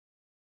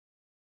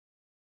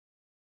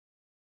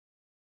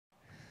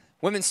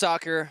Women's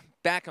soccer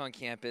back on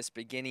campus,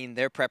 beginning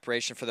their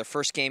preparation for their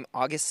first game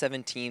August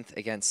 17th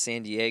against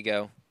San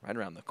Diego. Right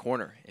around the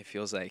corner, it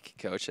feels like,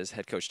 Coach, as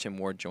head coach Tim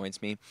Ward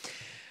joins me.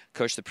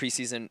 Coach, the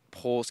preseason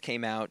polls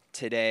came out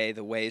today.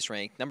 The Waves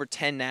ranked number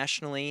 10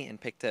 nationally and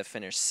picked to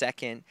finish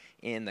second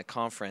in the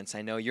conference.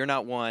 I know you're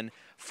not one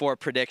for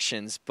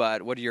predictions,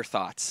 but what are your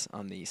thoughts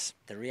on these?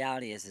 The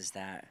reality is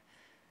that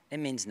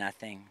it means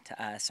nothing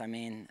to us. I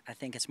mean, I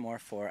think it's more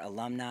for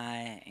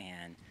alumni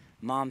and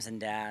moms and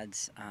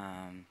dads.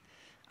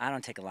 I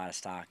don't take a lot of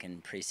stock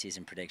in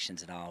preseason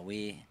predictions at all.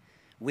 We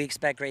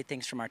expect great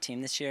things from our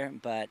team this year,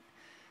 but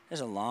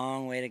there's a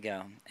long way to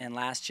go. And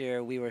last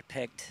year we were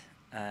picked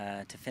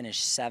to finish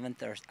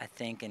 7th, or I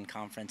think, in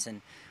conference,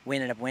 and we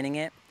ended up winning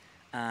it.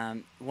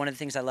 One of the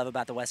things I love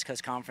about the West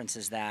Coast Conference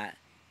is that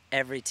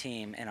every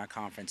team in our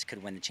conference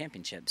could win the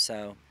championship.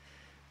 So,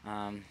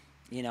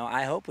 you know,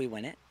 I hope we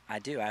win it. I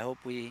do. I hope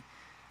we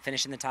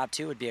finish in the top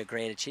 2 would be a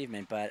great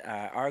achievement. But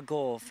our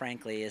goal,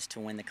 frankly, is to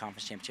win the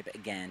conference championship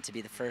again, to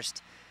be the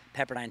first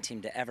Pepperdine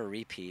team to ever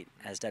repeat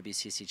as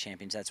WCC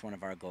champions. That's one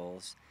of our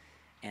goals.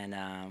 And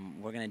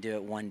we're going to do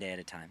it one day at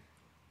a time.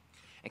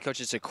 And,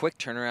 Coach, it's a quick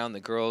turnaround. The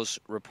girls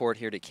report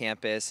here to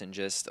campus in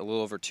just a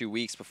little over 2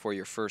 weeks before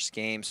your first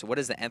game. So what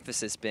has the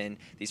emphasis been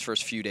these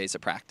first few days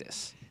of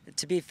practice?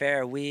 To be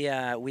fair, we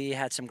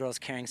had some girls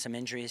carrying some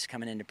injuries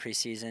coming into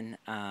preseason.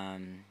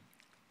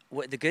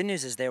 The good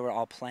news is they were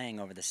all playing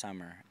over the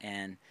summer.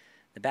 And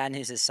the bad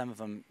news is some of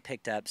them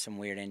picked up some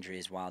weird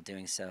injuries while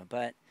doing so.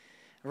 But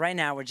right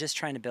now we're just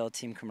trying to build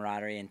team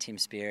camaraderie and team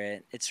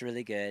spirit. It's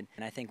really good.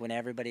 And I think when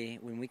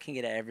we can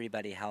get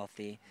everybody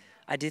healthy,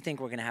 I do think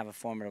we're going to have a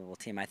formidable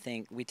team. I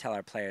think we tell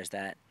our players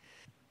that.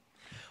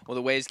 Well,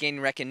 the Waves gaining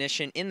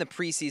recognition in the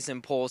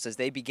preseason polls as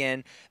they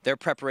begin their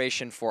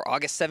preparation for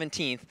August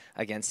 17th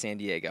against San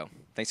Diego.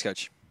 Thanks,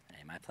 Coach.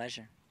 Hey, my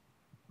pleasure.